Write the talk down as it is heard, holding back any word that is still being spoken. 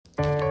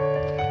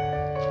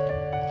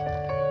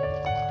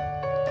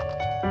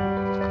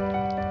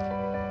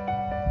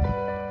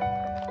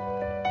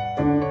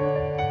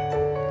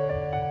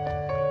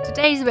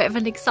today's a bit of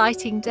an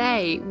exciting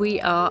day.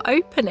 We are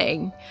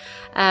opening.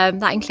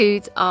 That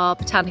includes our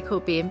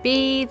Botanical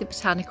B&B, the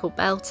Botanical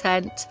Bell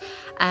Tent,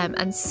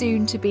 and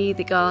soon to be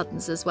the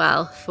gardens as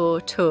well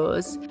for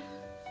tours.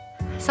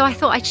 So I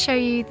thought I'd show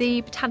you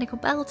the Botanical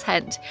Bell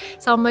Tent.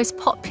 It's our most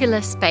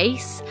popular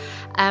space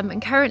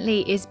and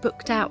currently is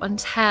booked out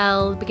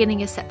until the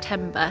beginning of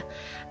September.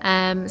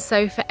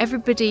 So for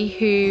everybody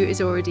who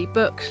is already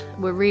booked,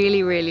 we're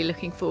really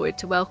looking forward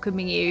to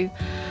welcoming you.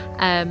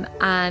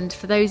 And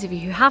for those of you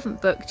who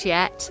haven't booked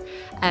yet,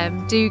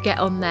 do get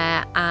on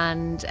there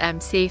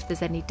and see if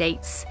there's any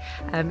dates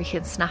you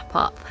can snap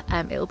up.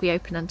 It'll be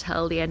open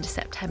until the end of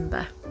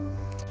September.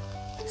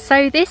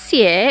 So this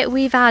year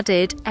we've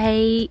added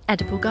an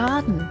edible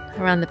garden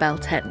around the Bell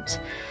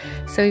Tent.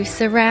 So we've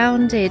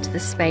surrounded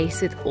the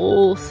space with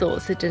all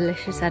sorts of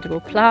delicious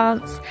edible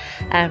plants,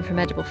 from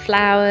edible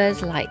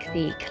flowers like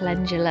the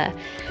calendula.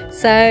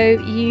 So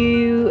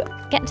you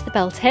get to the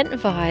Bell Tent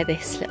via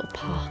this little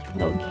path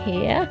along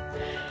here.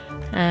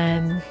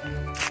 And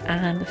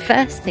the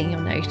first thing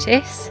you'll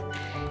notice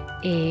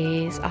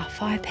is our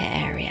fire pit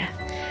area.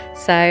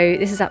 So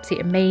this is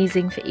absolutely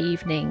amazing for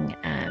evening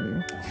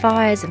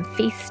fires and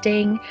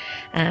feasting,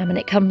 and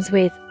it comes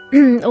with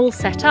all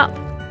set up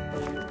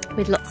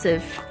with lots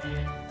of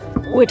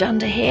wood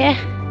under here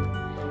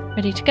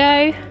ready to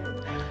go.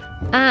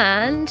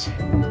 And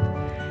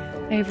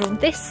over on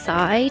this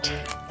side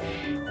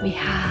we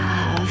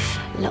have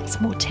lots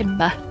more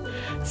timber,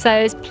 so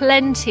there's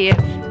plenty of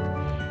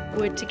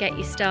wood to get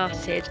you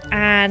started,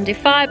 and a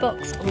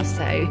firebox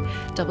also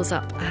doubles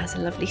up as a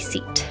lovely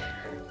seat.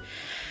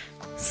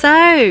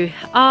 So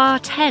our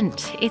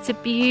tent, it's a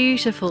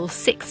beautiful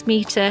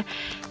 6-metre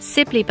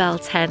Sibley Bell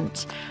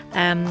tent,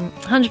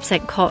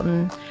 100%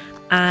 cotton,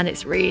 and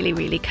it's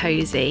really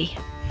cosy.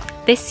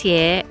 This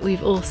year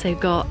we've also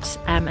got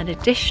an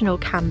additional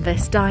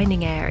canvas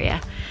dining area,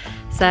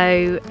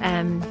 so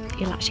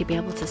you'll actually be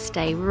able to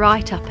stay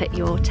right up at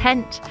your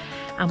tent,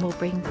 and we'll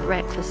bring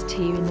breakfast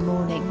to you in the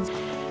mornings.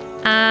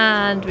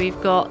 And we've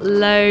got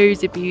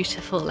loads of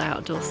beautiful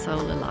outdoor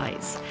solar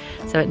lights.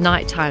 So at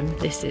night time,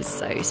 this is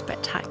so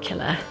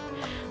spectacular.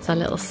 It's a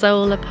little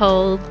solar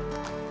pole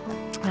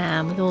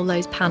with all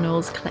those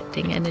panels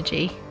collecting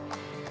energy,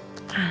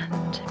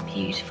 and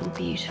beautiful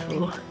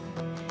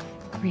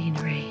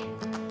greenery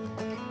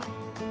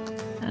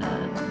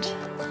and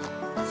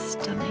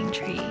stunning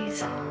trees.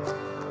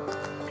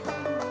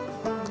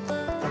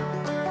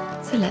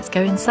 So let's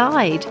go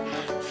inside.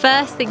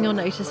 First thing you'll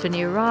notice when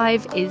you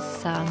arrive is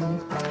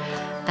some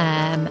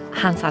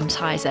hand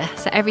sanitizer.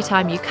 So every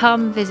time you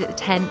come visit the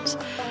tent,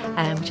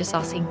 we're just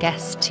asking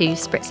guests to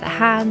spritz their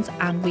hands,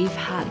 and we've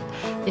had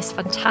this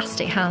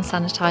fantastic hand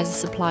sanitizer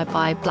supplied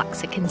by Black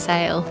Sick and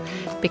Sale.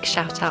 Big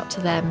shout out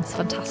to them. It's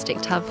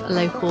fantastic to have a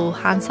local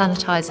hand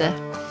sanitizer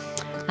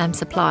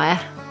supplier.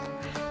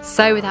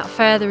 So without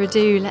further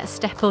ado, let's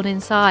step on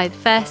inside.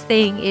 First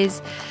thing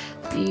is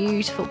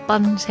beautiful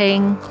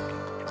bunting,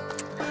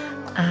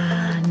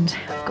 and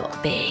we've got a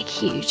big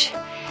huge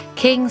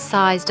king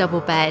size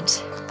double bed,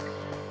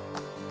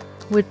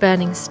 wood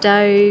burning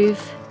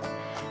stove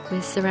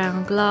with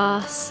surround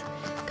glass,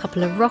 a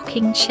couple of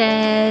rocking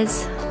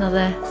chairs,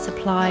 another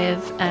supply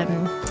of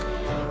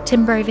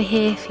timber over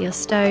here for your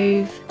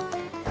stove,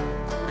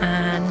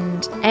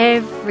 and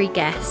every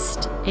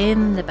guest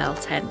in the Bell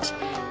Tent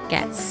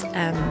gets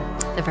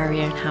their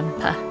very own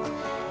hamper.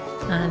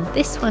 And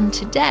this one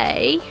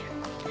today,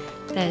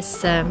 there's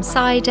some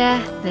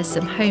cider, there's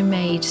some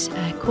homemade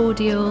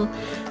cordial,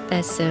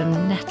 there's some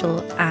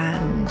nettle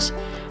and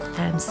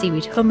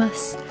seaweed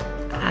hummus,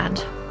 and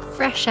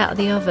fresh out of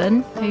the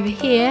oven over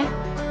here,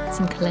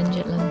 some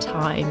calendula and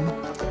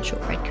thyme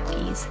shortbread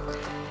cookies.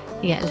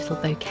 You get a little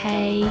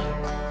bouquet.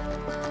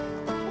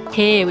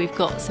 Here we've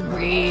got some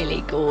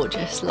really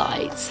gorgeous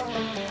lights.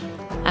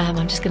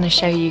 I'm just going to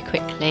show you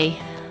quickly.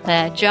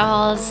 They're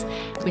jars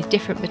with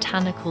different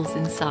botanicals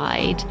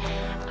inside,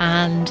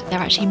 and they're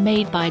actually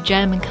made by a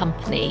German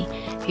company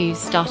who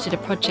started a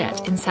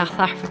project in South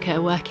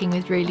Africa working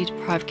with really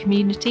deprived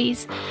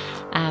communities,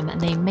 and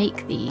they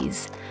make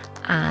these,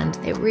 and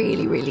they're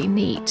really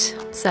neat.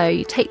 So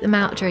you take them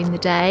out during the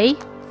day,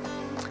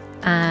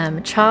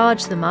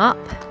 charge them up,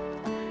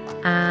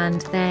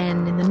 and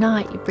then in the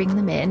night you bring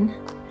them in,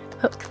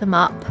 hook them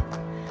up,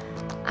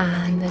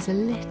 and there's a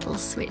little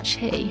switch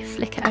here. You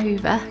flick it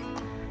over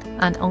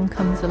and on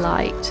comes the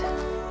light.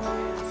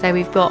 So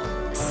we've got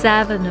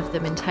 7 of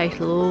them in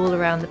total all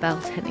around the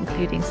Bell Tent,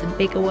 including some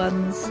bigger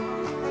ones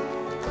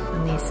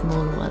and these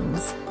smaller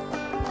ones.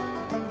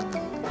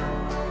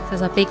 So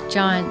there's our big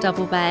giant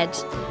double bed.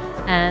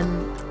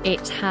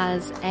 It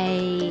has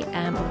a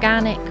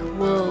organic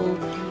wool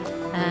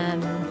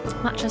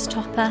mattress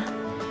topper,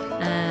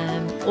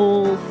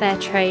 all fair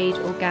trade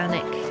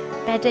organic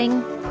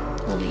bedding,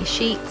 all these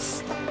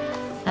sheets,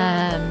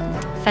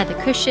 feather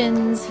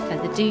cushions,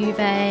 feather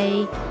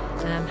duvet,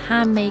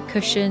 handmade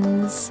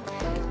cushions,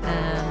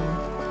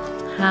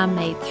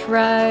 handmade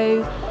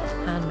throw,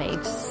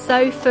 handmade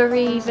sofa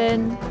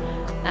even,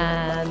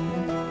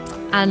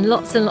 and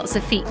lots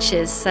of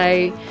features.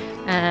 So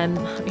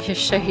Let me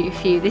just show you a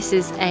few. This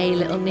is a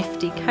little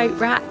nifty coat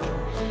rack,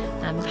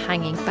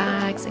 hanging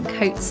bags and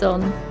coats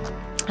on.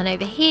 And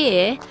over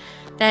here,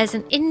 there's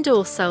an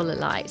indoor solar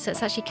light. So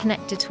it's actually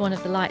connected to one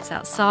of the lights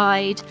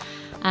outside,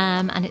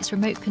 and it's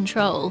remote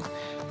control.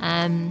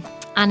 And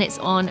it's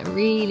on a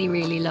really,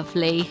 really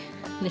lovely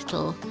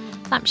little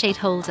lampshade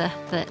holder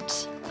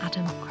that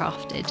Adam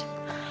crafted.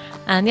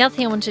 And the other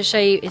thing I wanted to show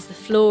you is the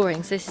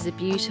flooring. So this is a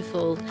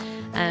beautiful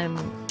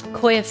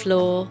Kloe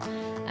floor,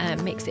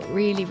 makes it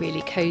really,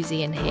 really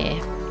cozy in here.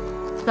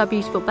 Our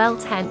beautiful bell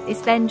tent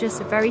is then just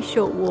a very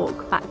short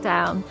walk back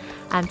down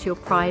to your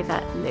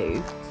private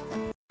loo.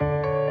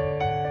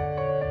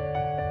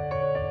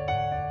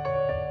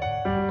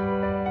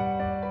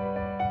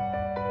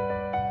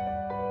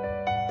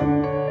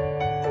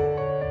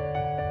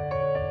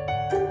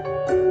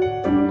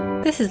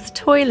 This is the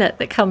toilet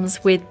that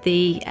comes with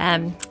the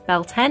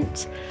bell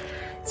tent.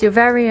 It's your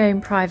very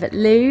own private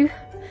loo.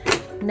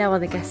 No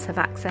other guests have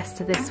access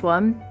to this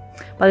one.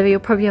 By the way, you'll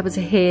probably be able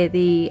to hear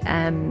the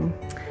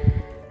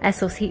air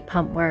source heat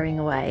pump whirring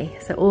away.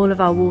 So all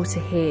of our water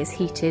here is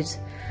heated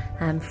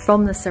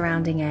from the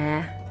surrounding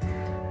air.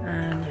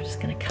 And I'm just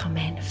going to come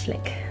in,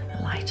 flick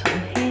the light on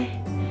here.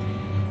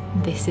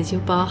 And this is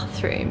your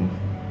bathroom.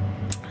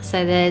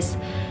 So there's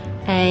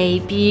a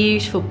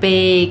beautiful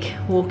big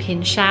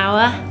walk-in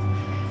shower.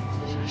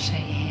 I'll show you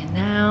here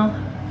now.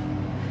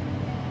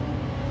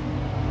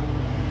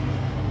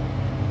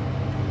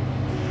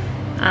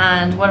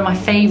 And one of my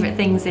favourite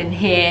things in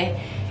here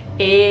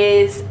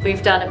is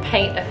we've done a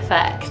paint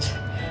effect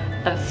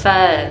of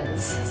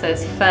ferns. So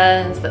there's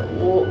ferns that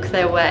walk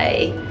their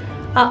way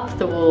up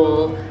the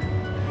wall,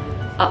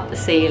 up the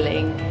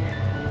ceiling,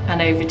 and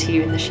over to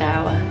you in the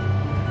shower.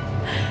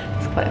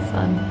 It's quite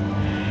fun.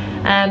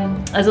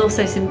 There's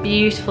also some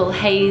beautiful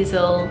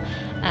hazel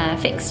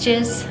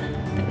fixtures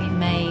that we've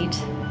made.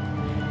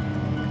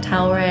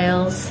 Towel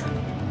rails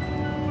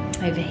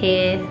over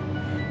here,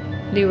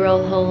 loo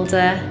roll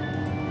holder,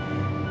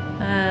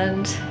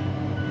 and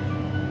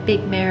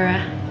big mirror,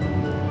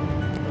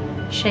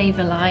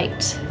 shaver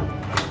light.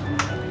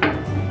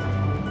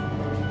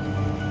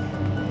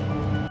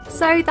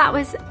 So that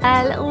was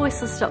a little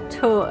whistle-stop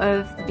tour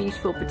of the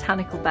beautiful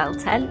Botanical Bell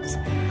Tent.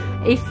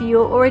 If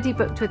you're already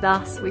booked with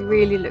us, we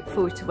really look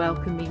forward to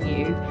welcoming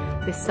you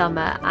this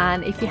summer.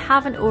 And if you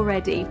haven't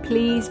already,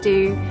 please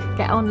do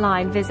get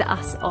online, visit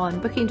us on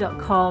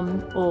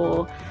booking.com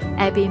or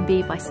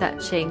Airbnb by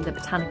searching the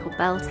Botanical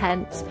Bell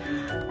Tent,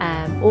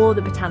 or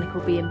the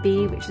Botanical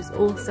B&B, which is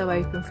also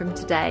open from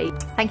today.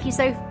 Thank you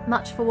so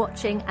much for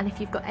watching, and if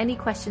you've got any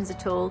questions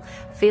at all,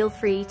 feel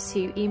free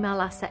to email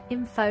us at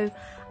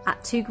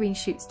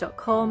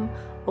info@twogreenshoots.com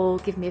or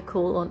give me a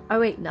call on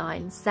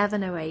 089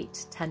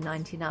 708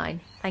 1099.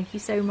 Thank you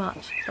so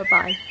much. Bye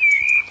bye.